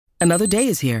Another day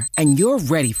is here, and you're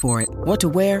ready for it. What to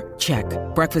wear? Check.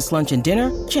 Breakfast, lunch, and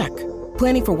dinner? Check.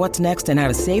 Planning for what's next and how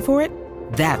to save for it?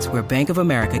 That's where Bank of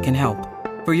America can help.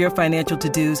 For your financial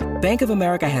to-dos, Bank of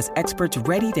America has experts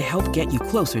ready to help get you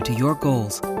closer to your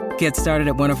goals. Get started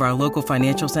at one of our local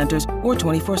financial centers or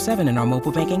 24/7 in our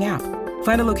mobile banking app.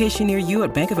 Find a location near you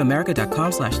at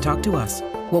bankofamerica.com/talktous.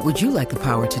 What would you like the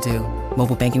power to do?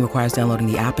 Mobile banking requires downloading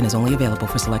the app and is only available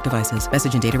for select devices.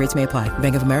 Message and data rates may apply.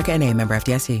 Bank of America N.A., member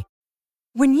FDIC.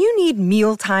 When you need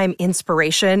mealtime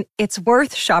inspiration, it's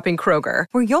worth shopping Kroger,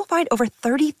 where you'll find over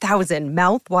 30,000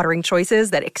 mouth-watering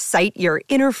choices that excite your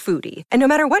inner foodie. And no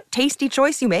matter what tasty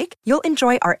choice you make, you'll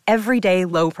enjoy our everyday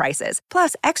low prices,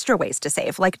 plus extra ways to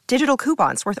save, like digital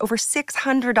coupons worth over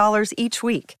 $600 each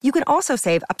week. You can also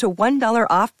save up to $1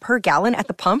 off per gallon at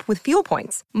the pump with fuel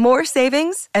points. More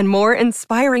savings and more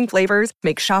inspiring flavors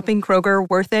make shopping Kroger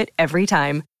worth it every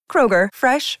time. Kroger,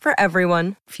 fresh for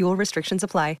everyone. Fuel restrictions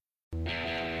apply.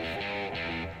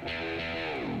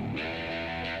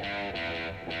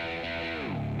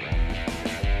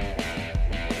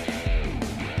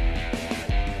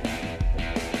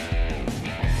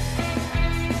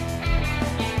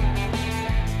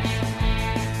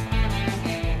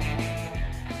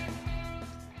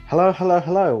 Hello, hello,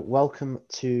 hello. Welcome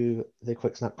to the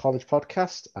Quick Snap College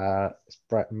podcast. It's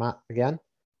Brett and Matt again.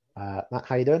 Matt,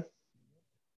 how you doing?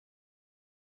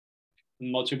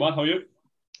 Not too bad. How are you?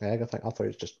 Yeah, I thought he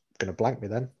was just going to blank me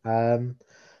then.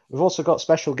 We've also got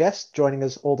special guests joining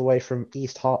us all the way from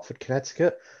East Hartford,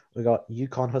 Connecticut. We've got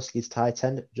UConn Huskies tight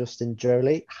end Justin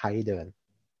Joly. How you doing?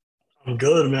 I'm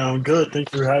good, man. I'm good.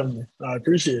 Thank you for having me. I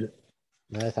appreciate it.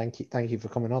 No, thank you. Thank you for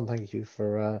coming on. Thank you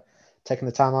for taking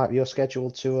the time out of your schedule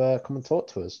to come and talk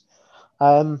to us.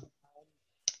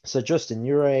 So Justin,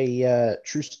 you're a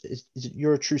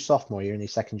you're a true sophomore. You're in your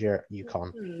second year at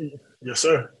UConn. Yes,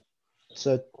 sir.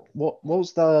 So what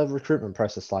was the recruitment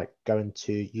process like going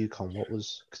to UConn?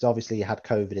 Because obviously you had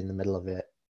COVID in the middle of it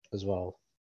as well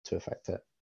to affect it.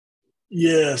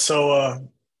 Yeah, so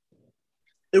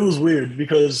it was weird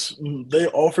because they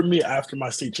offered me after my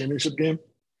state championship game.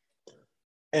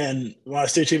 And my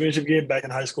state championship game back in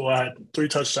high school, I had 3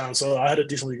 touchdowns, so I had a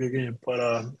decently good game.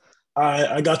 But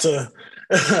I got to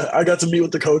I got to meet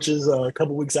with the coaches a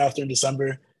couple weeks after in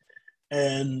December,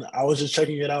 and I was just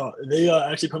checking it out. They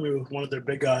actually put me with one of their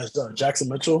big guys, Jackson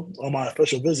Mitchell, on my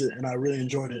official visit, and I really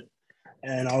enjoyed it.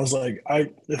 And I was like,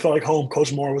 it felt like home.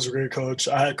 Coach Moore was a great coach.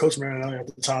 I had Coach Marinelli at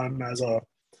the time as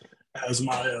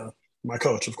my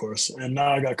coach, of course. And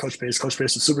now I got Coach Pace. Coach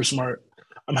Pace is super smart.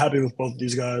 I'm happy with both of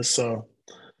these guys, so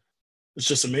it's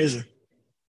just amazing.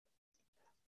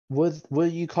 Was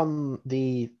you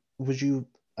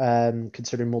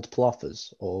considering multiple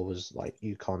offers, or was like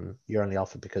UConn your only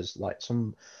offer? Because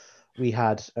we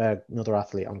had another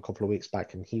athlete on a couple of weeks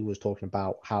back, and he was talking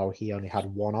about how he only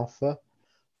had one offer,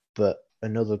 but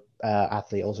another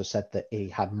athlete also said that he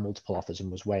had multiple offers and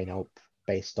was weighing up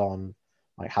based on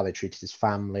like how they treated his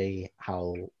family,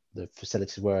 how the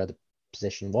facilities were, the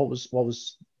position. What was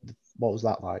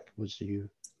that like? Was you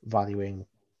valuing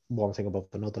one thing above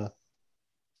another?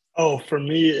 Oh, for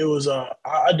me, it was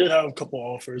I did have a couple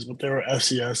offers, but they were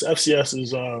FCS. FCS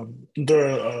is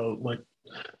they're like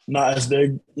not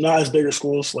as bigger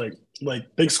schools like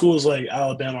big schools like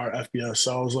Alabama or FBS.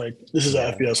 So I was like, this is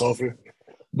an FBS offer.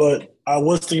 But I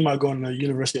was thinking about going to the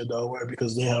University of Delaware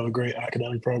because they have a great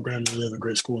academic program and they have a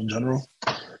great school in general.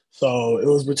 So it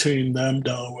was between them,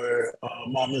 Delaware.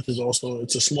 Monmouth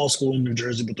it's a small school in New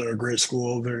Jersey, but they're a great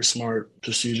school, very smart,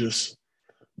 prestigious.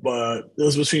 But it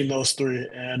was between those 3.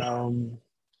 And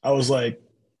I was like,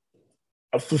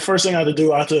 the first thing I had to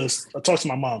do, I talk to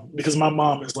my mom, because my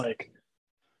mom is like,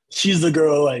 she's the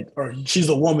girl, or she's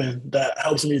the woman that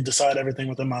helps me decide everything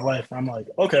within my life. And I'm like,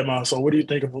 okay, Mom, so what do you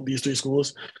think of these 3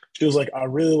 schools? She was like, I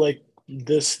really like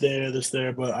this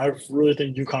there, but I really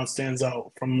think UConn stands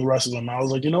out from the rest of them. I was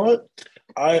like, you know what?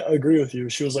 I agree with you.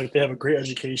 She was like, they have a great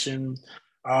education.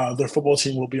 Their football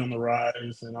team will be on the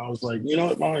rise. And I was like, you know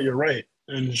what, Mom, you're right.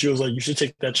 And she was like, you should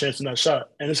take that chance and that shot.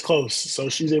 And it's close. So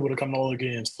she's able to come to all the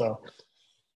games. So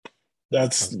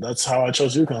that's how I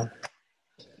chose UConn. I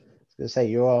was going to say,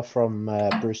 you are from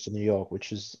Brewster, New York,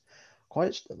 which is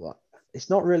it's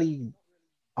not really,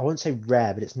 I won't say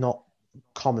rare, but it's not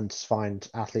common to find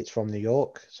athletes from New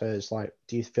York. So it's like,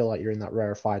 do you feel like you're in that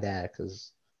rarefied air?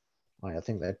 Because I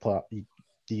think they put up,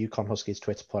 the UConn Huskies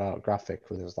Twitter put out a graphic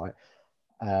where there's like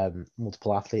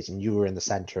multiple athletes, and you were in the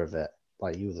center of it.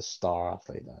 Like, you were the star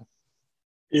athlete there.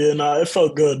 Yeah, no, it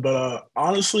felt good. But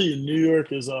honestly, New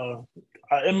York is,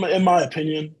 in my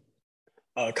opinion,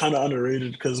 kind of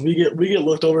underrated, because we get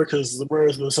looked over because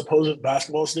we're the supposed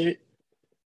basketball state,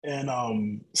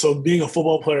 And so being a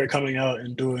football player coming out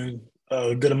and doing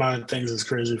a good amount of things is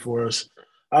crazy for us.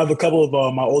 I have a couple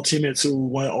of my old teammates who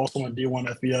went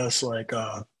D1 FBS, like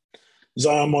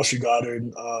Zion Marshall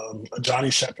Goddard,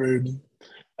 Johnny Shepard,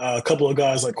 a couple of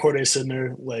guys like Corday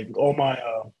Sidner, like all my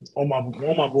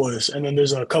boys. And then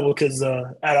there's a couple of kids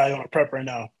at Iona Prep right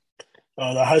now.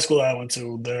 The high school that I went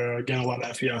to, they're getting a lot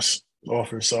of FBS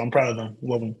offers, so I'm proud of them.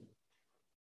 Love them.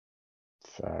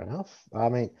 Fair enough. I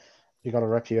mean, you got to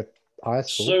rep your high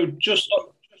school. So just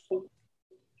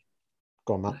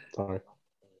Go on, Matt.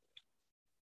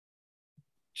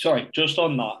 Sorry. just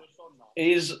on that,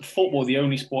 is football the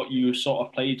only sport you sort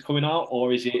of played coming out,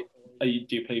 or is it? Do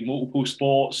you play multiple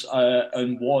sports?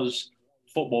 And was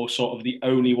football sort of the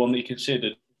only one that you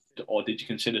considered, or did you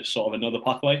consider sort of another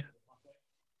pathway?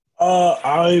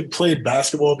 I played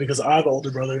basketball because I have an older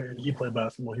brother and he played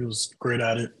basketball. He was great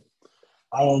at it.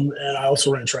 And I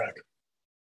also ran track.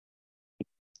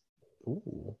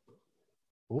 Ooh.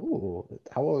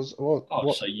 How was Oh,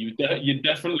 what? so you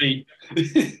definitely.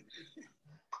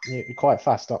 You're quite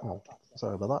fast. Oh,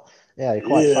 sorry about that. Yeah, you're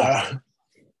quite fast.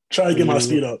 Try to get my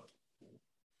speed up.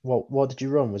 What did you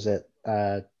run? Was it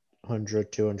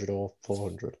 100, 200, or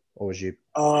 400, or was you?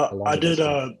 I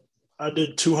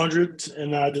did 200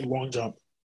 and then I did long jump.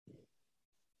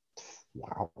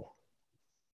 Wow.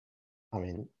 I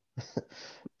mean,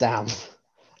 damn.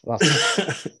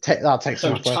 That takes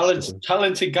So some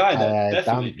talented guy there,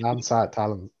 definitely. Damn side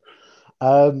talent.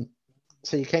 So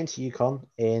you came to UConn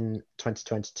in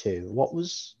 2022. What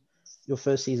was your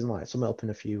first season like? Sum it up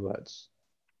in a few words.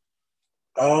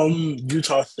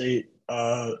 Utah State.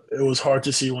 It was hard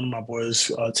to see one of my boys,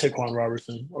 Taquan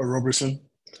Roberson,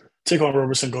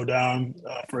 go down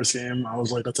first game. I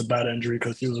was like, that's a bad injury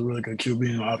because he was a really good QB,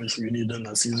 and obviously we needed him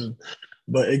that season.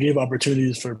 But it gave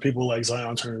opportunities for people like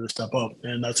Zion Turner to step up,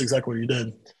 and that's exactly what he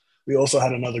did. We also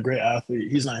had another great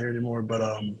athlete. He's not here anymore, but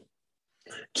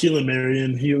Keelan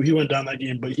Marion. He went down that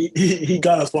game, but he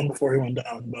got us one before he went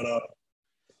down. But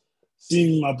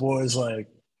seeing my boys like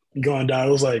going down,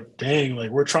 it was like, dang,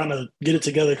 like we're trying to get it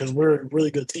together because we're a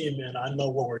really good team, and I know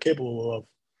what we're capable of.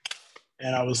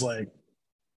 And I was like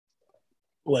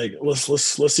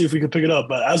let's see if we can pick it up.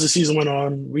 But as the season went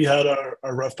on, we had our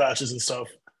rough patches and stuff,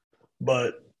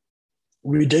 but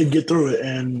we did get through it,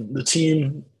 and the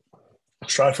team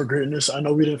strive for greatness. I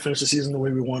know we didn't finish the season the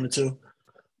way we wanted to,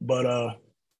 but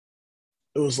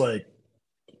it was like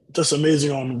just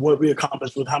amazing on what we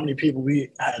accomplished with how many people we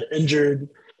had injured,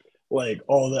 like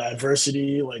all the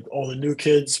adversity, like all the new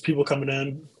kids, people coming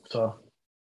in. So,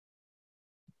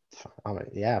 I mean,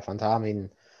 yeah, fantastic. I mean,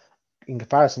 in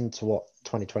comparison to what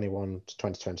 2021 to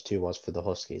 2022 was for the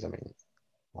Huskies, I mean,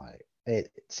 like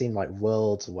it seemed like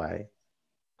worlds away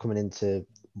coming into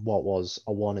what was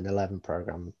a 1-11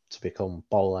 program to become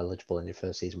bowl eligible in your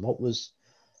first season. What was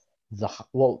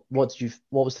what was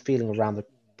the feeling around the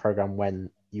program when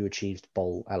you achieved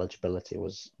bowl eligibility?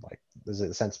 Was it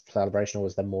a sense of celebration, or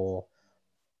was there more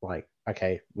like,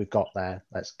 okay, we've got there,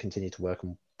 let's continue to work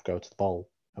and go to the bowl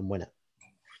and win it?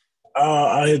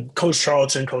 I had Coach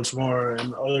Charlton, Coach Moore,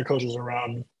 and other coaches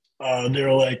around. They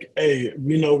were like, "Hey,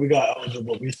 we know we got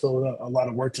eligible, but we still got a lot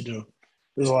of work to do.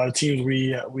 There's a lot of teams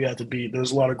we had to beat.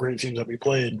 There's a lot of great teams that we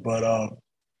played, but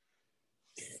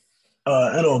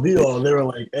NLV, they were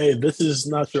like, hey, this is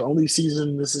not your only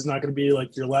season. This is not going to be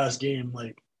like your last game.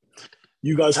 Like,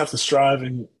 you guys have to strive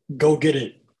and go get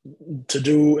it to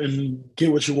do and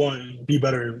get what you want and be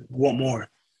better and want more."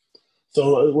 So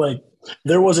like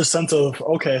there was a sense of,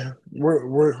 okay,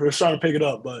 we're trying to pick it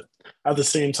up, but at the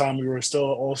same time we were still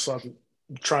also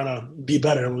trying to be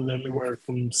better than we were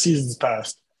from seasons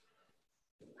past.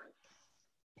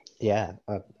 Yeah,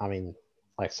 I mean,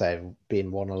 like I say,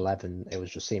 being 1-11, it was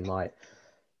just seemed like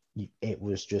it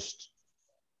was just.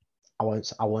 I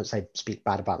won't say speak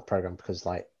bad about the program because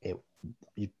like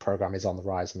your program is on the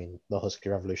rise. I mean, the Husky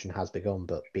Revolution has begun,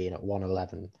 but being at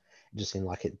 1-11, it just seemed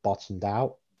like it bottomed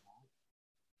out.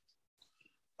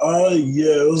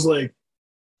 Yeah, it was like,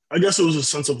 I guess it was a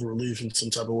sense of relief in some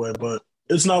type of way, but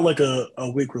it's not like a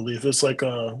weak relief. It's like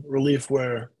a relief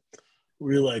where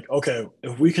we're like, okay,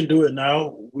 if we can do it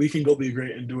now, we can go be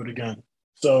great and do it again.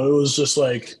 So it was just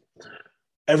like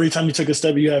every time you took a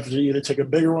step, you have to either take a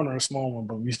bigger one or a small one,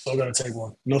 but we still got to take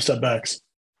one. No setbacks.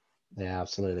 Yeah,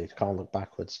 absolutely. You can't look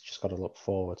backwards. Just got to look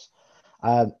forwards.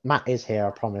 Matt is here.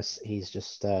 I promise. He's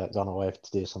just gone away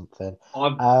to do something.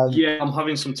 I'm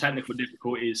having some technical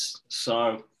difficulties,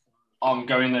 so I'm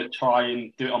going to try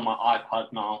and do it on my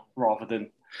iPad now rather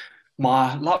than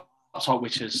my laptop,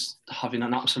 which is having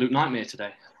an absolute nightmare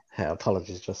today. Yeah,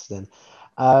 apologies, Justin.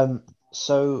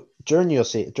 So during your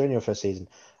first season,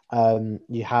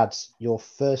 You had your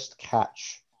first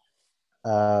catch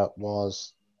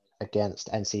was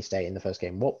against NC State in the first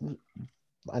game.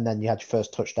 And then you had your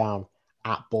first touchdown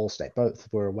at Ball State. Both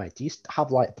were away. Do you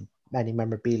have like any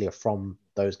memorabilia from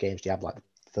those games? Do you have like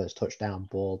the first touchdown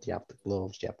ball? Do you have the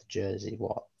gloves? Do you have the jersey?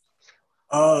 What?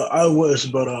 I wish,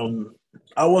 but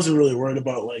I wasn't really worried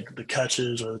about like the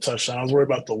catches or the touchdown. I was worried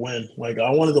about the win. Like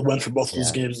I wanted to win for both of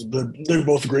those Yeah. games. They're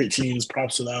both great teams.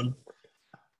 Props to them.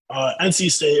 NC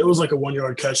State, it was like a 1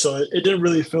 yard catch, so it didn't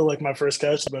really feel like my first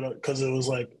catch, but because it was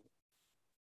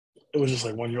just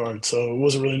like 1 yard, so it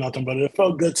wasn't really nothing. But it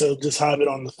felt good to just have it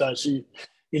on the stat sheet,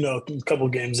 a couple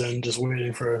games in, just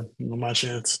waiting for my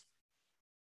chance.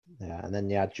 Yeah, and then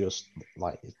you had just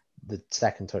like the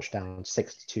second touchdown,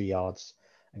 62 yards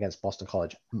against Boston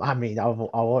College. I mean, I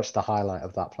watched the highlight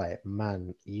of that play.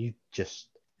 Man, you just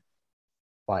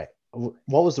like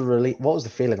what was the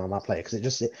feeling on that play?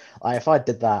 Because like if I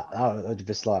did that, I would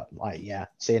just like yeah,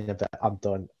 seeing a bit, I'm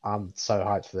done. I'm so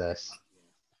hyped for this.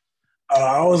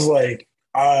 I was like,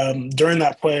 during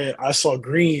that play, I saw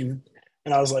green,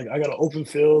 and I was like, I got an open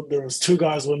field. There was two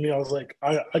guys with me. I was like,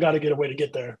 I got to get a way to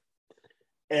get there.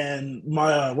 And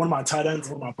my one of my tight ends,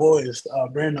 one of my boys,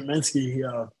 Brandon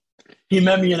Minsky, he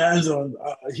met me in the end zone.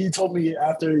 He told me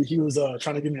after he was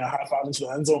trying to give me a high five into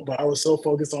the end zone, but I was so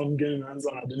focused on getting in the end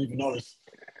zone, I didn't even notice.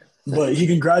 But he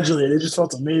congratulated. It just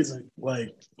felt amazing,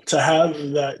 like to have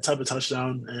that type of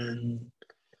touchdown and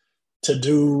to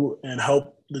do and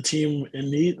help the team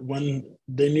in need when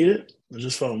they need it. It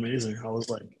just felt amazing. I was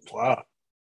like, wow,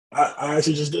 I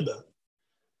actually just did that.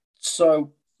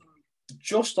 So,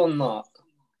 just on that,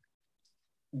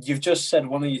 you've just said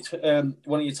one of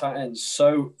your tight ends.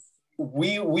 So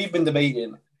we've been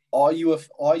debating: are you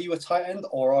a tight end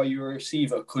or are you a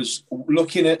receiver? Because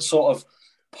looking at sort of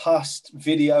past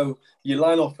video, you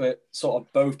line up at sort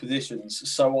of both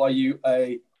positions. So are you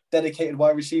a dedicated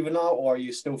wide receiver now, or are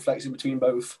you still flexing between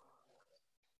both?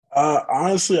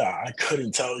 Honestly, I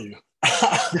couldn't tell you.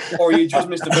 Or are you just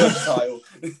Mr. Versatile?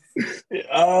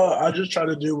 I just try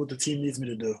to do what the team needs me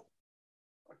to do.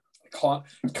 Can't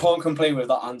complain with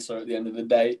that answer at the end of the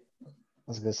day. I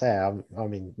was gonna say, I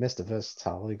mean, Mr.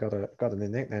 Versatile, you got a new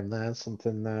nickname there,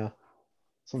 something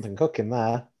cooking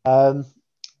there.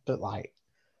 But like,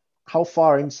 how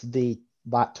far into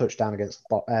that touchdown against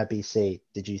BC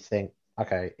did you think,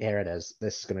 okay, here it is,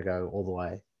 this is gonna go all the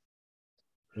way?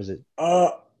 Was it?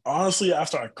 Honestly,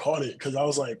 after I caught it, because I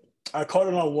was like, I caught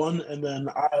it on one, and then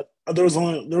there was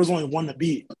only one to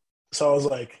beat, so I was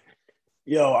like,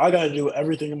 yo, I got to do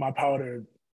everything in my power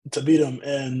to beat him,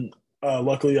 and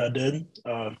luckily I did.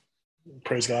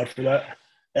 Praise God for that.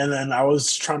 And then I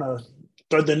was trying to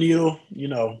thread the needle,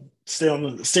 stay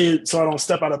so I don't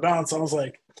step out of bounds. So I was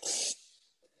like,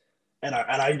 and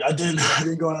I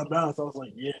didn't go out of bounds. I was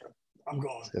like, yeah, I'm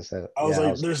going. I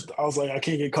was like, I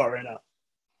can't get caught right now.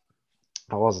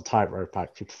 I was a tightrope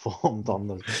act you performed on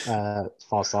the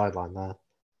far sideline there.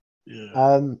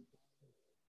 Yeah.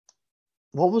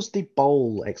 What was the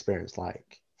bowl experience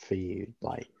like for you?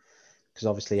 Like, because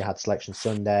obviously you had Selection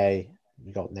Sunday,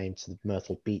 you got named to the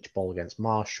Myrtle Beach Bowl against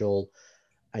Marshall,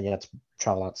 and you had to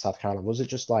travel out to South Carolina. Was it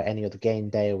just like any other game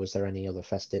day, or was there any other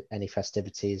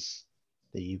festivities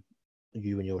that you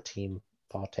and your team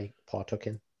partook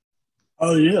in?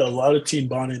 Oh yeah, a lot of team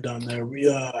bonding down there.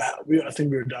 I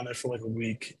think we were down there for like a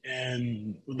week,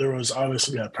 and there was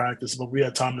obviously we had practice, but we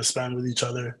had time to spend with each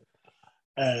other.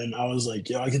 And I was like,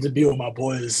 I get to be with my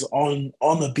boys on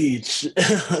the beach.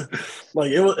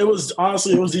 Like it was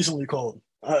honestly, it was decently cold.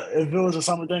 If it was a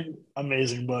summer thing,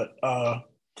 amazing. But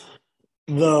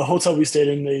the hotel we stayed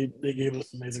in, they gave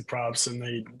us amazing props and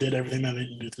they did everything that they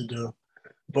needed to do.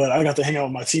 But I got to hang out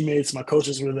with my teammates. My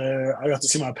coaches were there. I got to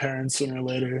see my parents sooner or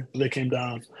later. They came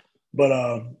down. But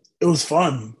it was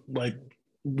fun. Like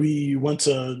we went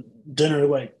to dinner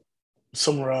like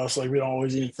somewhere else. Like we don't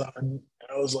always eat inside. And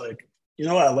I was like, you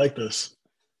know what? I like this.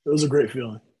 It was a great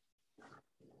feeling.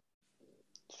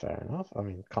 Fair enough. I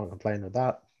mean, can't complain with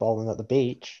that. Bowling at the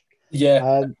beach.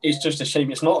 Yeah, it's just a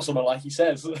shame it's not somewhere like he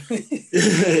says.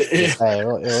 It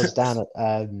was down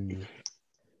at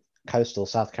coastal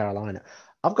South Carolina.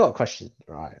 I've got a question,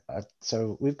 right?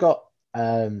 So we've got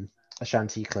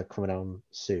Ashanti Club coming on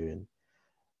soon,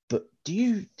 but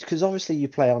because obviously you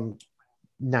play on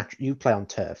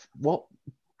turf. What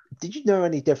did you know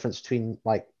any difference between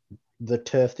like the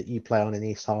turf that you play on in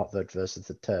East Hartford versus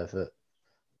the turf at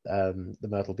the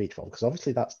Myrtle Beach one? Because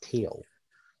obviously that's teal.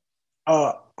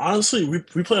 Honestly,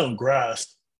 we play on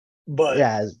grass, but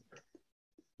yeah.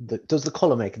 Does the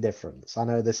color make a difference? I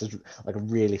know this is like a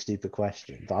really stupid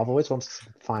question, but I've always wanted to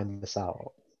find this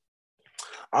out.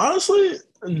 Honestly,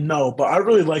 no, but I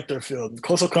really like their field.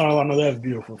 Coastal Carolina, they have a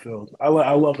beautiful field. I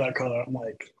love that color. I'm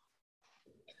like,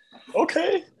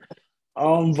 okay.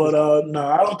 But no,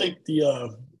 I don't think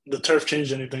the turf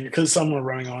changed anything because some were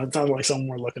running on. It sounds like some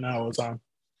were looking at all the time.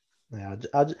 Yeah,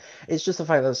 it's just the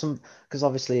fact that because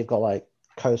obviously you've got like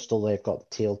Coastal, they've got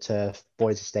the teal turf.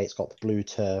 Boise State's got the blue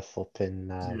turf up in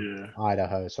Yeah.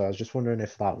 Idaho. So I was just wondering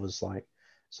if that was like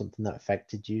something that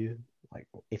affected you, like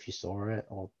if you saw it,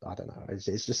 or I don't know. It's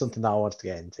just something that I wanted to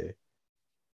get into.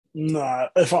 Nah,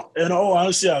 if I, in all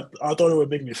honesty, I thought it would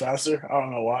make me faster. I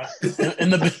don't know why.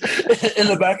 In the in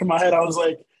the back of my head, I was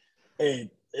like, "Hey,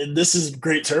 this is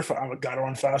great turf. I got to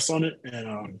run fast on it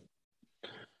and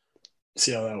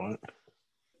see how that went."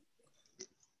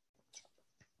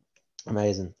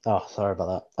 Amazing. Oh, sorry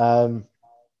about that.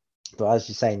 But as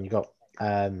you're saying, you got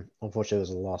unfortunately it was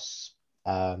a loss.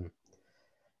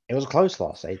 It was a close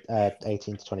loss,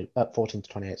 18 to 20, 14 to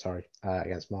 28, sorry,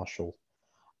 against Marshall.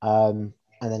 And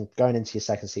then going into your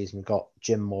second season, you've got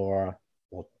Jim Mora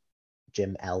or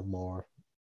Jim Elmore.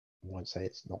 I won't say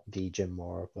it's not the Jim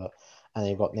Mora, but and then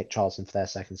you've got Nick Charlton for their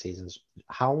second seasons.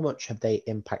 How much have they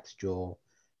impacted your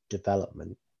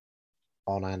development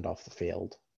on and off the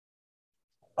field?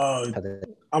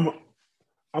 I'm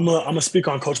I'm gonna speak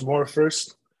on Coach Moore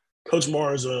first. Coach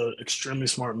Moore is an extremely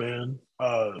smart man.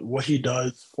 What he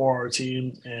does for our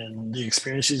team and the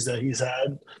experiences that he's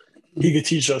had, he could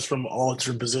teach us from all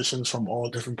different positions, from all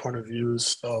different point of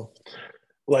views. So,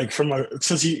 like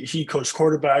since he coached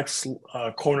quarterbacks,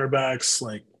 cornerbacks,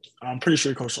 like I'm pretty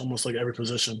sure he coached almost like every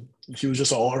position. He was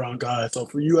just an all around guy. So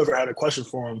if you ever had a question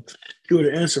for him, he would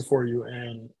answer for you,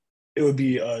 and it would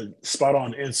be a spot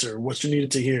on answer, what you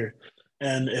needed to hear.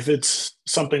 And if it's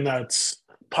something that's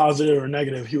positive or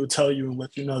negative, he would tell you and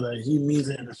let you know that he means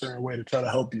it in a certain way to try to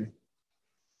help you.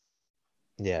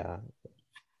 Yeah,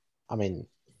 I mean,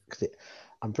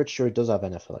 I'm pretty sure he does have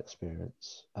NFL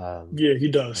experience. Yeah, he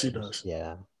does. He does.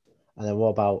 Yeah, and then what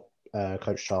about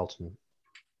Coach Charlton?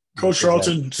 Coach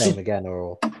Charlton, same again,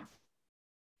 or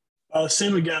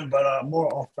same again, but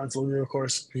more offensively, of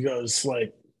course, because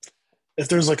like if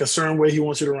there's like a certain way he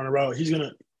wants you to run a route, he's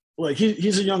gonna like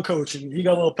he's a young coach and he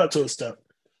got a little pep to his step,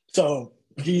 so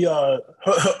he'll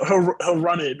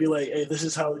run it, be like, hey, this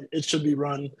is how it should be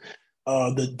run,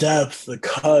 the depth, the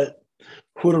cut,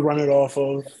 who to run it off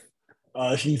of,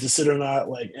 if he needs to sit or not,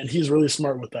 like, and he's really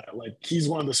smart with that. Like he's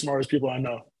one of the smartest people I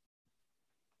know.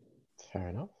 fair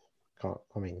enough.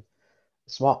 I mean,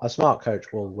 a smart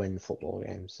coach will win football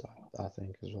games. I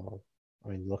think as well. I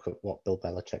mean, look at what Bill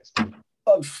Belichick's done.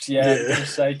 Oh, yeah, I'm gonna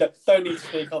say don't need to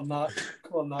speak on that.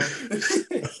 Come on now.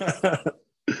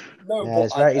 No, Yeah,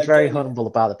 but he's very humble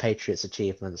about the Patriots'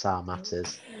 achievements. Our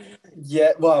matters.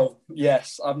 Yeah, well,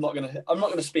 yes, I'm not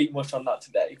gonna speak much on that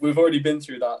today. We've already been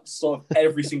through that sort of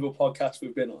every single podcast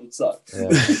we've been on. So,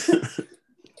 Yeah.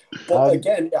 but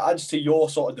again, it adds to your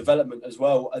sort of development as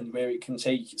well, and where it can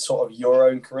take sort of your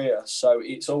own career. So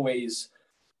it's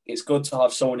good to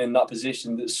have someone in that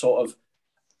position that's sort of,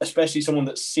 especially someone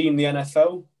that's seen the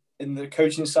NFL in the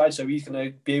coaching side. So he's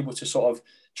going to be able to sort of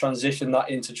transition that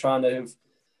into trying to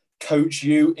coach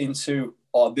you into,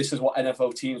 oh, this is what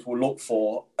NFL teams will look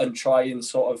for, and try and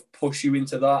sort of push you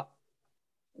into that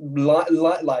like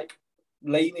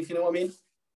lane, if you know what I mean.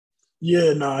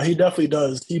 Yeah, nah, he definitely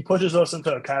does. He pushes us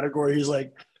into a category. He's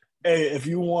like, hey, if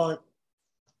you want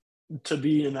to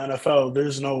be in the NFL,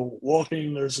 there's no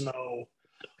walking, there's no,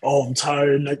 oh, I'm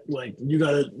tired. Like you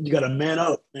gotta man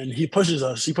up. And he pushes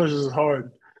us. He pushes us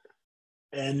hard.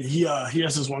 And he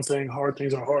has this one thing: hard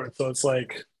things are hard. So it's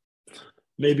like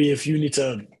maybe if you need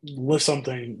to lift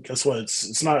something, guess what?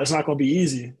 It's not going to be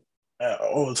easy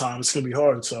all the time. It's going to be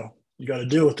hard. So you got to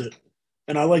deal with it.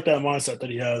 And I like that mindset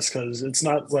that he has because it's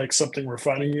not like something we're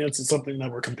fighting against. It's something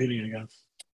that we're competing against.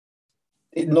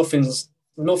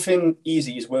 Nothing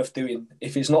easy is worth doing.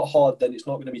 If it's not hard, then it's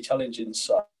not going to be challenging.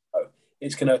 So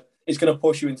it's gonna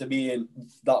push you into being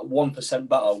that 1%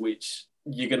 better, which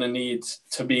you're going to need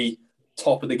to be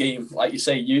top of the game. Like you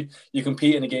say, you're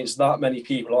competing against that many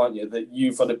people, aren't you? That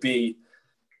you've got to be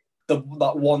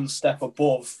that one step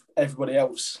above everybody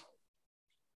else.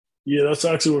 Yeah, that's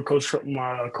actually what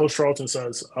Coach Charlton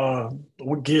says.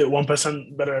 We get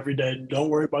 1% better every day. Don't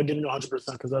worry about getting 100%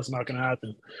 because that's not going to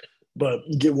happen. But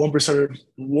get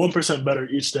 1% better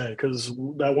each day because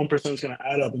that 1% is going to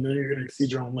add up, and then you're going to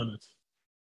exceed your own limits.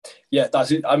 Yeah,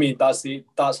 that's it. I mean, that's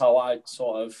how I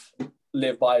sort of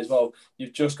live by as well.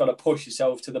 You've just got to push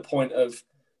yourself to the point of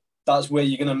that's where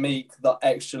you're going to make that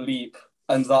extra leap,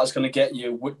 and that's going to get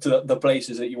you to the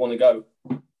places that you want to go.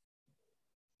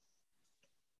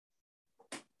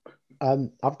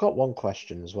 I've got one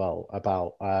question as well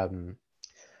about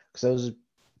because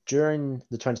during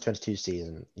the 2022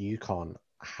 season, UConn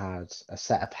had a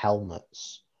set of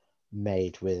helmets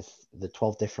made with the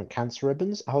 12 different cancer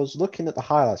ribbons. I was looking at the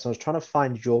highlights. I was trying to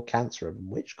find your cancer ribbon.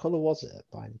 Which color was it,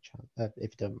 by any chance?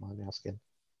 If you don't mind me asking.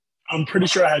 I'm pretty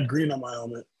sure I had green on my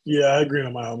helmet. Yeah, I had green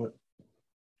on my helmet.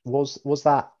 Was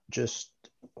that just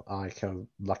like a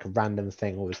random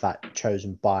thing, or was that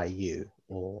chosen by you?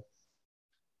 Or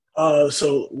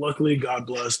So luckily, God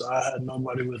blessed, I had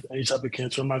nobody with any type of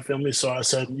cancer in my family. So I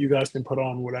said, you guys can put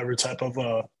on whatever type of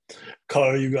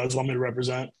color you guys want me to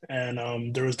represent.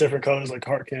 And there was different colors like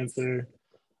heart cancer,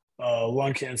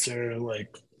 lung cancer,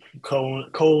 like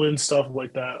colon stuff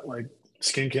like that, like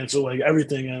skin cancer, like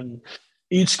everything. And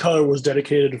each color was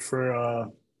dedicated for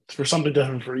something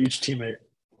different for each teammate.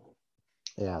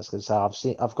 yeah, I was gonna say I've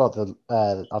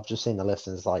just seen the list,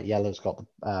 and it's like yellow's got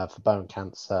the for bone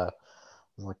cancer,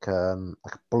 like a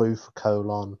blue for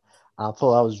colon. I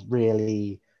thought that was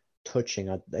really touching.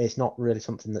 It's not really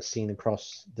something that's seen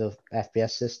across the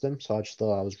FBS system, so I just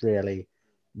thought that was really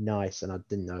nice, and I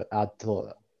didn't know. I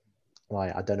thought,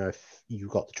 like, I don't know if you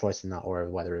got the choice in that, or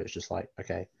whether it was just like,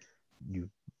 okay, you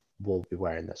will be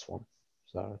wearing this one.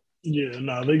 So Yeah,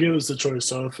 no, they gave us the choice.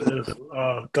 So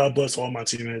if God bless all my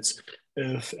teammates,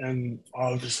 and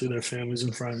obviously their families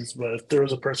and friends, but if there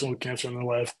was a person with cancer in their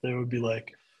life, they would be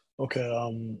like, okay,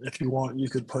 if you want, you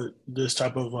could put this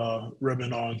type of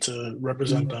ribbon on to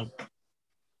represent them.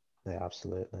 yeah,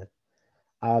 absolutely.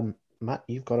 Matt,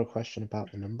 you've got a question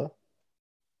about the number?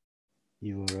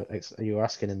 You were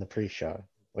asking in the pre-show,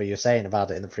 or you're saying about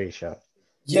it in the pre-show.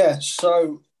 Yeah,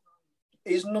 so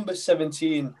is number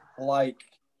 17, like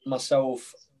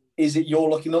myself, is it your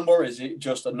lucky number, or is it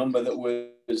just a number that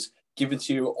was given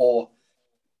to you, or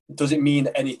does it mean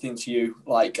anything to you?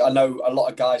 Like, I know a lot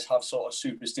of guys have sort of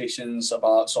superstitions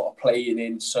about sort of playing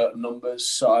in certain numbers.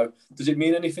 So does it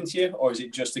mean anything to you, or is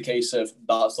it just a case of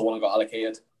that's the one I got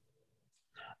allocated?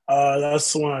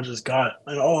 That's the one I just got.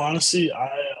 And honestly,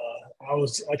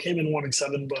 I came in wanting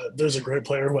 7, but there's a great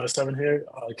player who has 7 here,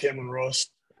 Cameron Ross,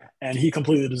 and he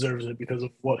completely deserves it because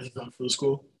of what he's done for the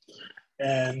school.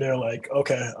 And they're like,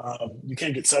 okay, you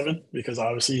can't get 7 because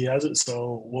obviously he has it.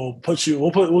 So we'll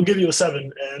give you a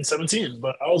 7 and 17.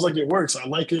 But I was like, it works. I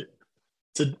like it.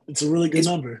 It's a really good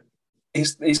number.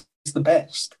 It's the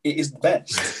best. It is the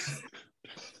best.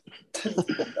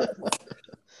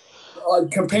 I'm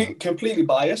completely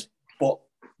biased, but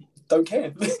don't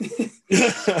care.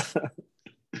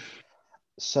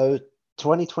 So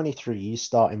 2023, you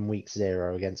start in week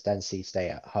 0 against NC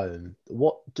State at home.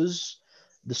 What does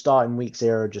the start in week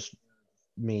 0 just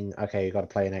mean? Okay, you got to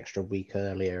play an extra week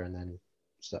earlier, and then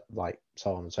so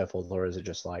on and so forth, or is it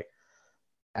just like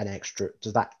an extra?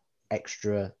 Does that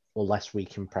extra or less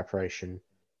week in preparation,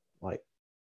 like,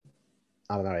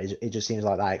 I don't know, it just seems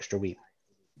like that extra week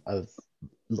of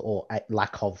or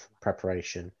lack of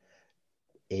preparation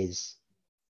is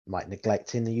like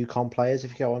neglecting the UConn players,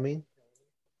 if you get what I mean.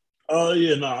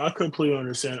 Yeah, no, I completely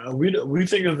understand. We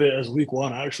think of it as week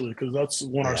 1 actually, because that's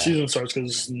when our season starts.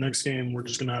 Because next game we're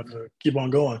just gonna have to keep on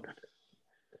going.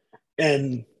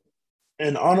 And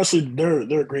honestly, they're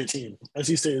a great team.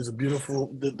 NC State is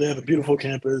they have a beautiful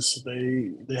campus.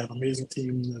 They have amazing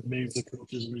team, amazing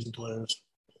coaches, amazing players.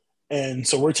 And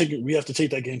so we have to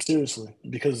take that game seriously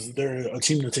because they're a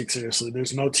team to take seriously.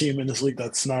 There's no team in this league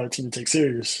that's not a team to take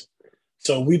serious.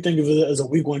 So we think of it as a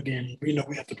week 1 game. We know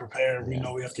we have to prepare. We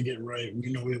know we have to get right.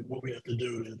 We know what we have to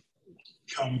do to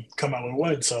come out with a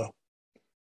win. So,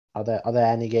 are there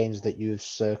any games that you've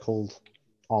circled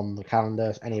on the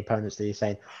calendar? Any opponents that you're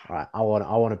saying, all right, I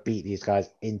want to beat these guys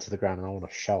into the ground and I want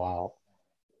to show out?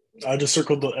 I just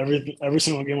circled every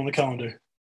single game on the calendar.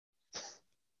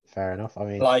 Fair enough. I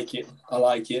mean, I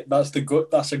like it. That's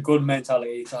a good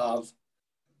mentality to have.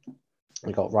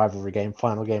 We got rivalry game,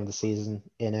 final game of the season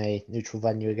in a neutral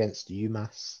venue against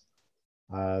UMass.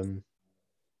 I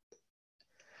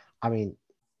mean,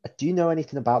 do you know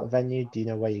anything about the venue? Do you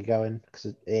know where you're going? Because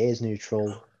it is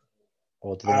neutral,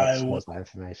 or do they not disclose that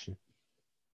information?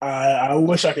 I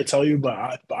wish I could tell you,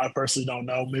 but I personally don't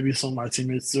know. Maybe some of my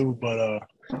teammates do, but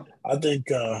I think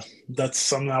that's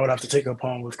something I would have to take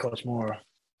upon with Coach Moore.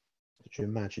 Could you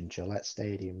imagine Gillette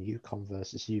Stadium, UConn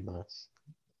versus UMass?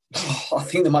 Oh, I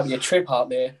think there might be a trip out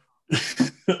there.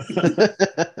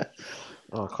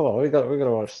 Oh, come on, we got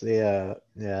to watch the.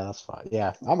 Yeah, that's fine.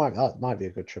 Yeah, that might be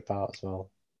a good trip out as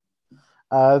well.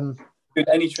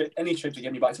 Any trip to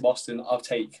get me back to Boston, I'll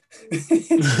take.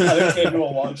 I don't care who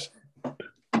I watch.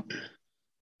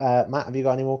 Matt, have you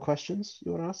got any more questions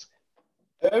you want to ask?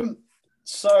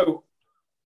 So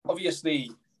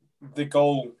obviously the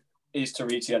goal is to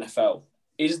reach the NFL.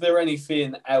 Is there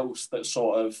anything else that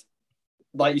sort of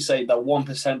like you say, that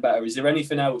 1% better? Is there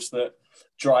anything else that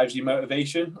drives your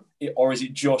motivation, or is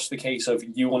it just the case of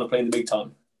you want to play in the big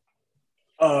time?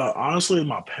 Honestly,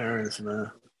 my parents,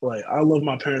 man. Like, I love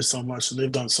my parents so much, and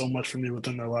they've done so much for me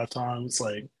within their lifetime. It's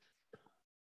like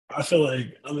I feel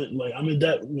like I'm in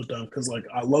debt with them because like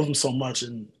I love them so much,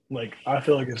 and like I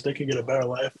feel like if they can get a better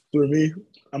life through me,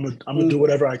 I'm gonna do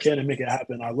whatever I can to make it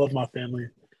happen. I love my family,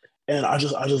 and I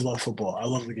just love football. I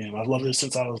love the game. I've loved it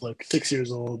since I was like 6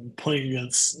 years old, playing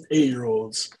against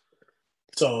 8-year-olds.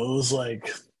 So it was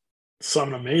like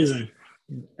something amazing.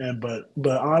 And but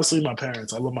honestly, my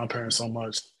parents. I love my parents so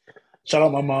much. Shout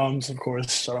out my moms, of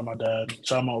course. Shout out my dad.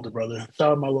 Shout out my older brother.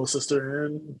 Shout out my little sister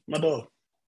and my dog.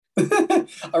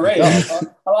 I rate it.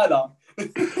 I like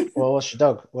that. Well, what's your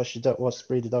dog? What's your dog? What's the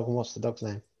breed of dog and what's the dog's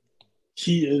name?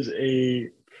 He is a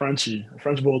Frenchie, a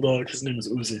French bulldog. His name is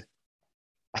Uzi.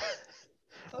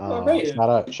 I rate it.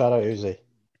 Shout out Uzi.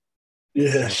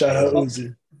 Yeah, shout out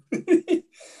Uzi.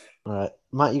 All right,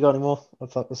 Matt, you got any more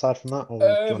aside from that, or do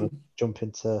you want to jump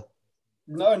into?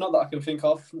 No, not that I can think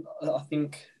of. I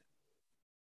think.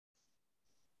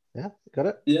 Yeah, got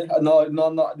it. Yeah, no,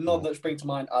 none that spring to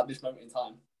mind at this moment in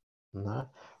time. No.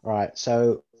 All right,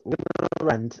 so we're going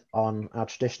to end on our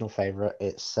traditional favorite.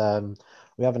 It's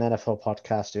we have an NFL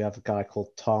podcast. We have a guy called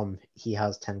Tom. He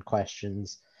has 10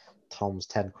 questions. Tom's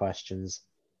 10 questions.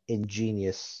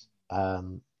 Ingenious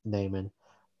naming,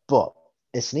 but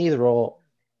it's neither or.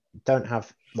 Don't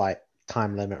have like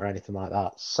time limit or anything like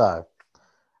that. So,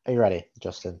 are you ready,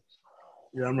 Justin?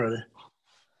 Yeah, I'm ready.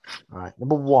 All right.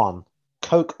 Number 1,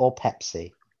 Coke or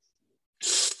Pepsi?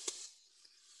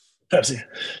 Pepsi.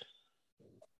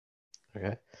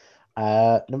 Okay.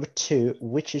 Number 2,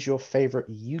 which is your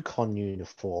favorite UConn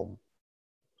uniform?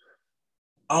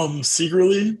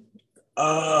 Secretly,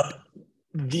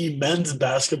 the men's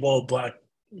basketball black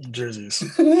jerseys.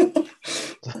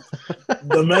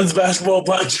 The men's basketball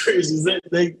black jerseys.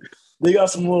 They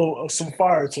got some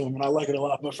fire to them, and I like it a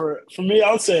lot. But for me,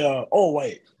 I would say all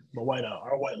white, but white out.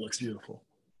 Our white looks beautiful.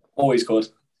 Always good.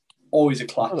 Always a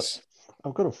class.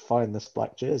 I've got to find this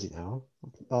black jersey now.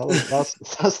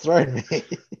 That's throwing me.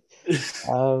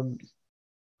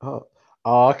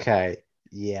 Okay.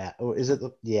 Yeah. Is it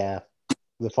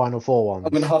the Final Four ones?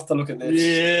 I'm gonna have to look at this.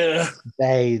 Yeah.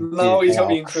 They he's got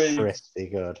me are intrigued. crispy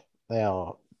good. They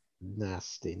are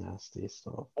nasty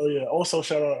stuff. Oh yeah. Also,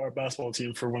 shout out our basketball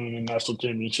team for winning the national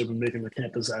championship and making the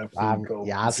campus athlete go.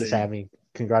 Yeah, as I say, I mean,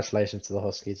 congratulations to the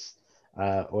Huskies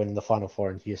winning the Final Four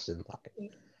in Houston.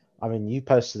 I mean, you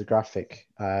posted the graphic.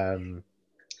 I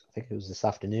think it was this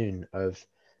afternoon of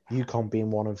UConn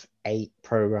being one of 8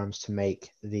 programs to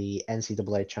make the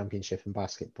NCAA championship in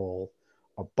basketball,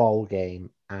 a bowl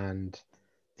game, and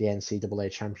the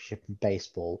NCAA championship in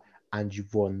baseball, and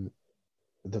you've won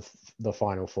the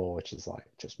Final Four, which is like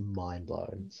just mind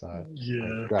blowing. So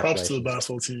yeah, props to the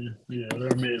basketball team. Yeah, they're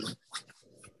amazing.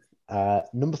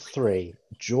 Number 3,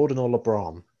 Jordan or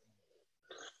LeBron?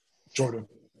 Jordan.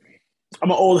 I'm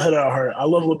an old head out heart. I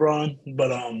love LeBron,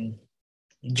 but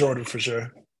Jordan for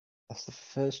sure. That's the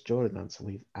first Jordan answer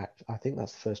I think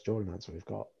that's the first Jordan answer we've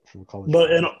got from college.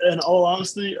 But in all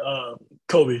honesty,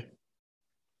 Kobe.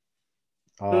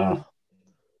 No.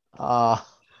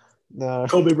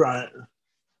 Kobe Bryant.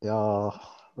 Oh,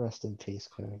 rest in peace,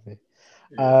 Kobe.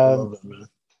 Yeah, I love that, man.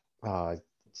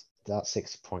 That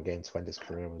 60-point game to end his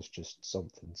career was just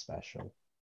something special.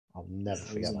 I'll never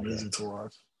forget that game. Amazing to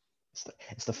watch.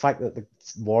 It's the fact that the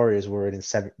Warriors were in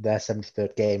their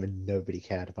 73rd game and nobody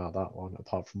cared about that one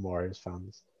apart from Warriors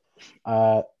fans.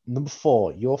 Number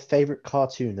 4, your favorite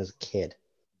cartoon as a kid?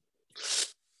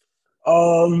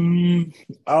 I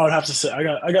would have to say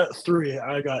I got 3.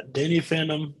 I got Danny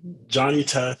Phantom, Johnny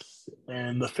Test,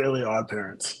 and the Fairly Odd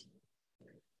Parents.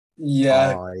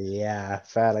 Yeah. Oh yeah,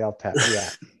 Fairly Odd Parents. Yeah.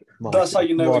 That's how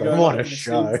you know we're going. What a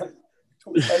show.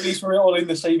 At least we're all in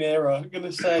the same era. I'm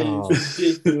gonna say it's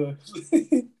ridiculous.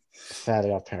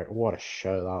 Fairly Odd Parents. What a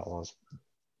show that was.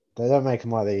 They don't make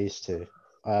them like they used to.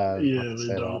 Yeah,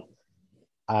 they don't.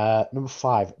 Number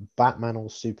 5, Batman or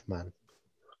Superman?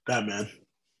 Batman.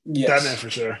 Yes.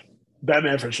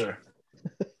 Batman for sure.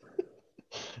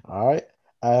 All right.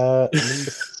 Number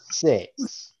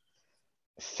 6,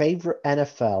 favorite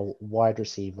NFL wide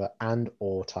receiver and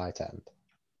or tight end?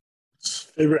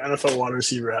 Favorite NFL wide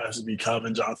receiver has to be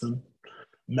Calvin Johnson,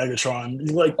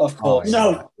 Megatron. Like, of course. You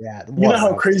know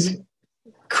how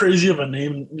crazy of a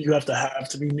name you have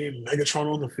to be named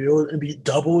Megatron on the field and be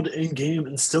doubled in game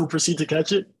and still proceed to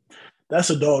catch it?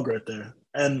 That's a dog right there.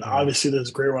 And obviously,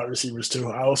 there's great wide receivers too.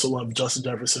 I also love Justin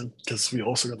Jefferson because we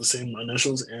also got the same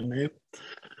initials and name.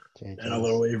 And I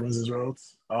love the way he runs his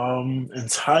routes. And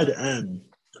tight end,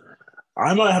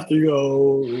 I might have to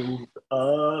go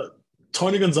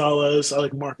Tony Gonzalez. I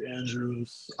like Mark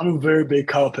Andrews. I'm a very big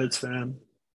Kyle Pitts fan.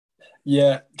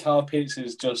 Yeah, Kyle Pitts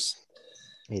is just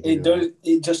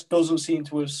it just doesn't seem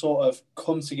to have sort of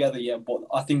come together yet. But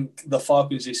I think the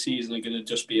Falcons this season are going to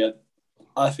just be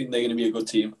I think they're going to be a good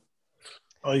team.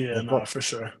 Oh yeah, for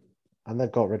sure. And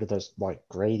they've got rid of those like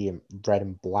gradient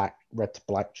red to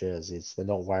black jerseys. They're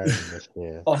not wearing them this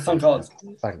year. Oh, thank God!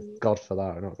 Thank God for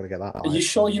that. We're not going to get that. Are you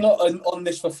sure you're not on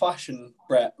this for fashion,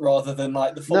 Brett, rather than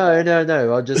like the football?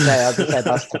 No. I'll just say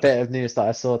that's the bit of news that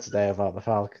I saw today about the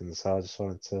Falcons. So I just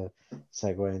wanted to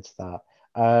segue into that.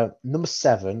 Number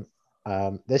 7.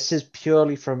 This is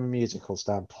purely from a musical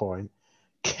standpoint.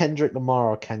 Kendrick Lamar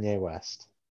or Kanye West?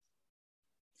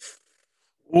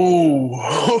 Ooh.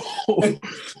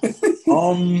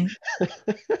 From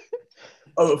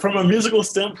a musical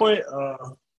standpoint,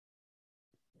 I'm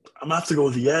gonna have to go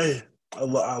with Ye. I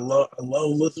love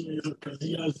listening to music because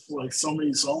he has like so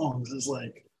many songs. It's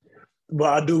like,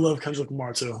 but I do love Kendrick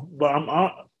Lamar too. But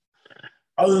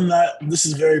other than that, this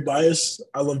is very biased.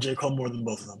 I love J. Cole more than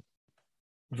both of them.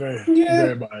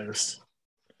 Very biased.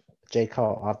 J.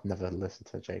 Cole, I've never listened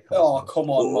to J. Cole. Oh, come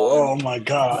on, man. Oh my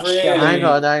gosh. Really? Hang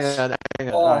on.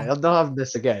 All right, I'm not having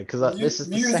this again because this is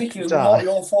the music second is time. not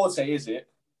your forte, is it?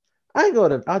 I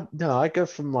go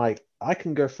from I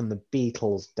can go from the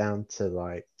Beatles down to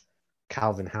like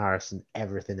Calvin Harris and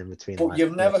everything in between. But like,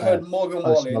 you've never heard Morgan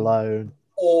Wallen Malone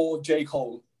or J.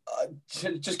 Cole.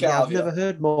 Just get out of here. I've never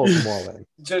heard Morgan Wallen.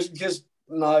 Just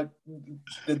no.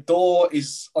 The door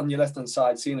is on your left hand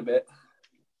side. Seen a bit.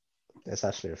 It's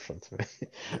actually in front of me.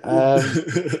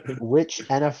 Which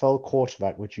NFL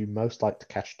quarterback would you most like to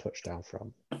catch a touchdown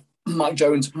from? Mac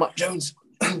Jones.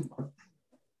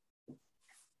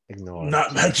 Ignore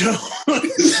Not Matt Jones.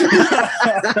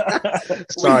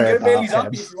 Sorry well,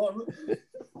 about him.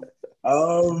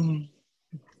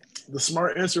 The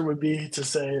smart answer would be to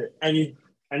say any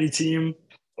team.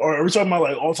 Or are we talking about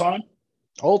like all time?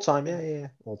 All time, yeah.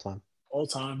 All time. All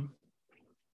time.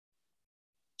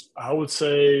 I would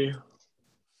say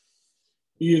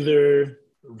either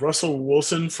Russell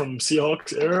Wilson from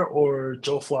Seahawks era or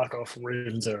Joe Flacco from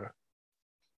Ravens era.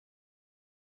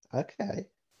 Okay.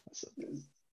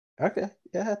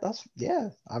 Yeah.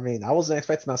 I mean, I wasn't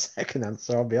expecting that second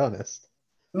answer, I'll be honest.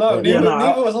 No,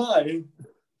 neither was I.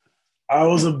 I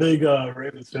was a big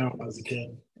Ravens fan when I was a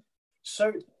kid.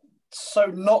 So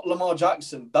not Lamar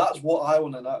Jackson. That's what I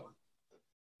want to know.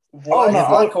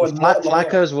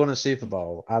 Flacco's won a Super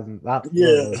Bowl, and that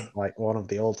was like one of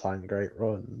the all-time great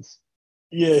runs.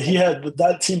 Yeah, he had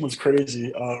that team was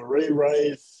crazy. Ray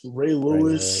Rice, Ray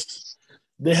Lewis.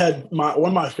 They had one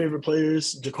of my favorite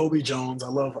players, Jacoby Jones. I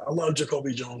love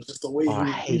Jacoby Jones. Just the way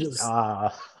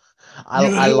I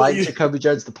like Jacoby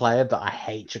Jones the player, but I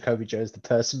hate Jacoby Jones the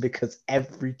person because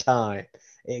every time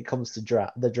it comes to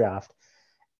the draft,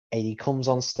 and he comes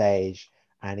on stage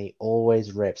and he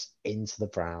always rips into the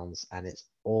Browns, and it's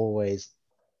always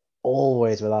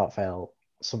without fail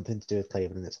something to do with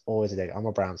Cleveland. It's always a dig. I'm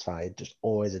a Browns fan. It's just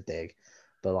always a dig.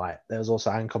 But like, there was also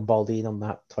Anquan Boldin on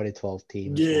that 2012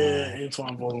 team. Yeah,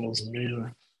 Anquan Boldin was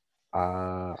amazing.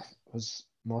 Was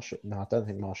Marshall? No, I don't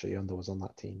think Marshall Yonder was on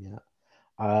that team yet.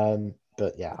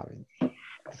 But yeah, I mean,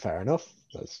 fair enough.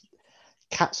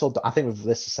 Cats or I think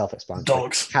this is self-explanatory.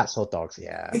 Dogs. Cats or dogs,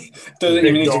 yeah. Doesn't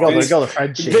even need to go the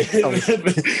Frenchie.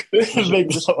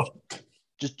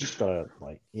 just gotta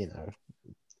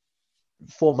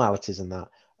formalities and that.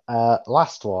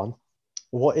 Last one.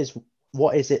 What is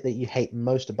it that you hate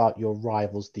most about your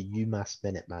rivals, the UMass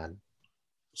Minutemen?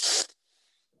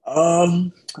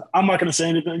 I'm not gonna say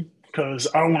anything because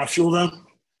I don't want to fuel them.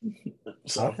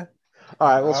 So. Okay. All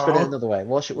right, we'll spin it another way.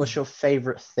 What's your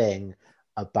favorite thing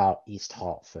about East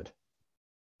Hartford?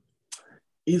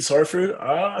 East Hartford,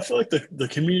 I feel like the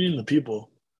community and the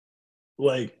people,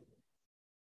 like,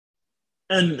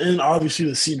 and obviously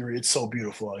the scenery. It's so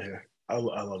beautiful out here. I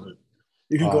love it.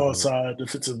 You can go outside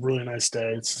if it's a really nice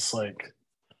day. It's just like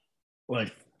I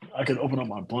could open up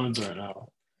my blinds right now.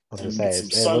 I was gonna say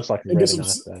it looks like a really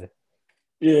nice day.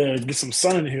 Yeah, get some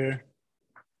sun in here.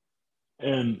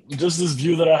 And just this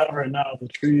view that I have right now, the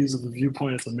trees and the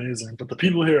viewpoint, it's amazing. But the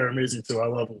people here are amazing too. I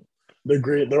love them. They're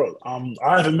great. I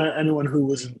haven't met anyone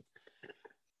who isn't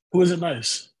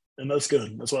nice, and that's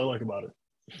good. That's what I like about it.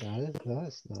 That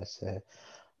is nice.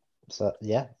 So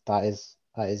yeah, that is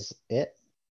it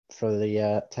for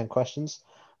the 10 questions.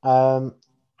 One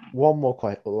more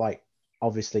question. Like,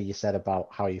 obviously, you said about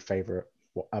how your favorite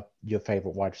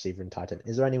wide receiver and tight end.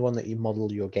 Is there anyone that you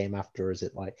model your game after? Or is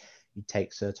it like you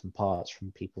take certain parts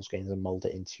from people's games and mold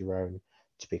it into your own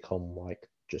to become like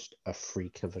just a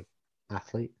freak of an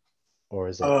athlete? or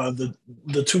is it?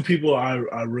 The two people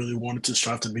I really wanted to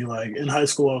strive to be like in high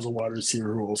school, I was a wide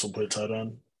receiver who also played tight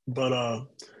end, but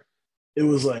it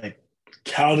was like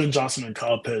Calvin Johnson and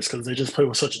Kyle Pitts because they just play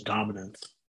with such dominance.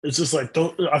 It's just like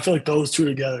I feel like those two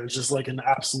together is just like an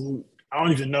absolute. I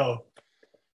don't even know.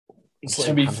 It's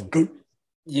To like be good.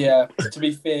 Yeah, to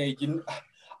be fair,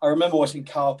 I remember watching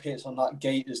Kyle Pitts on that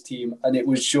Gators team, and it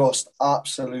was just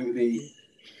absolutely,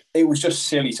 it was just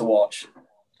silly to watch.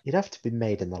 You'd have to be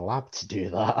made in the lab to do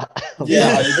that.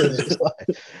 Yeah,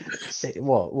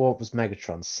 What was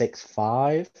Megatron?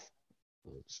 6'5"?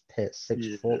 Pitt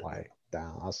 6'4". Like,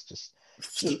 damn, that's just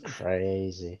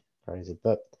crazy.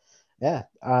 But yeah,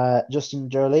 Justin,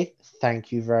 Joly,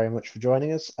 thank you very much for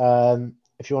joining us.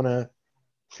 If you want to,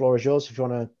 floor is yours. If you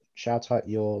want to shout out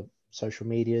your social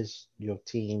medias, your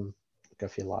team, go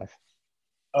for your life.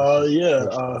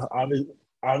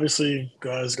 Obviously,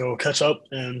 guys, go catch up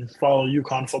and follow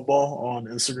UConn football on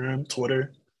Instagram,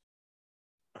 Twitter.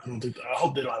 I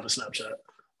hope they don't have a Snapchat.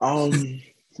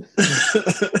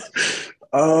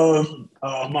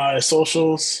 My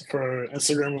socials for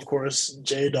Instagram, of course,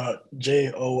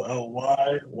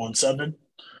 j.joly17.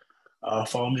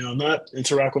 Follow me on that.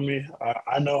 Interact with me.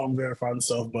 I know I'm verified and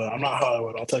stuff, but I'm not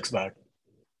Hollywood. I'll text back.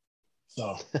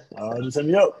 So just hit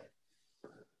me up.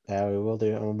 Yeah, we will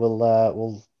do, and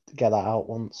we'll get that out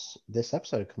once this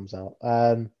episode comes out.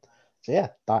 So yeah,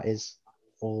 that is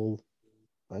all.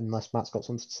 Unless Matt's got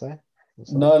something to say.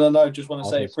 No. Just want to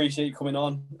say appreciate you coming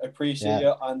on. Appreciate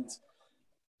you, and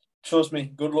trust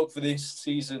me, good luck for this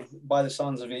season. By the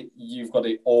sounds of it, you've got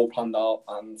it all planned out,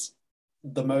 and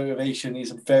the motivation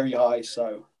is very high.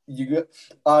 So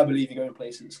I believe you're going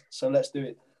places. So let's do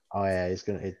it. Oh yeah, he's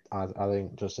gonna. I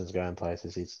think Justin's going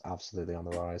places. He's absolutely on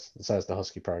the rise. And so is the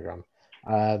Husky program.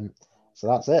 So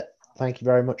that's it. Thank you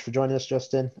very much for joining us,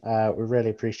 Justin. We really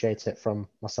appreciate it from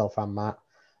myself and Matt.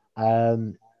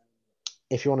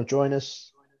 If you want to join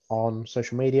us on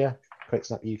social media,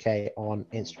 QuickSnap UK on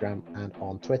Instagram and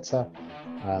on Twitter.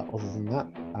 Other than that,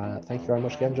 thank you very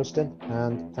much again, Justin,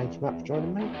 and thank you, Matt, for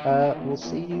joining me. We'll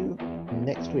see you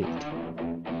next week.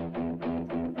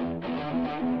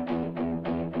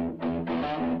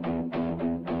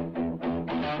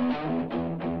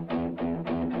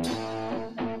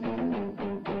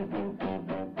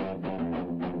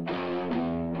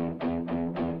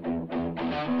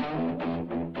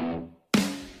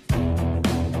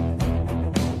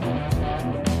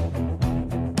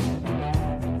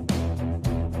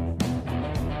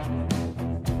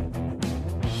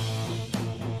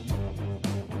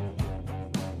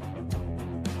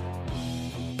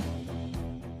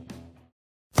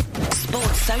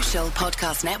 Social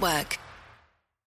Podcast Network.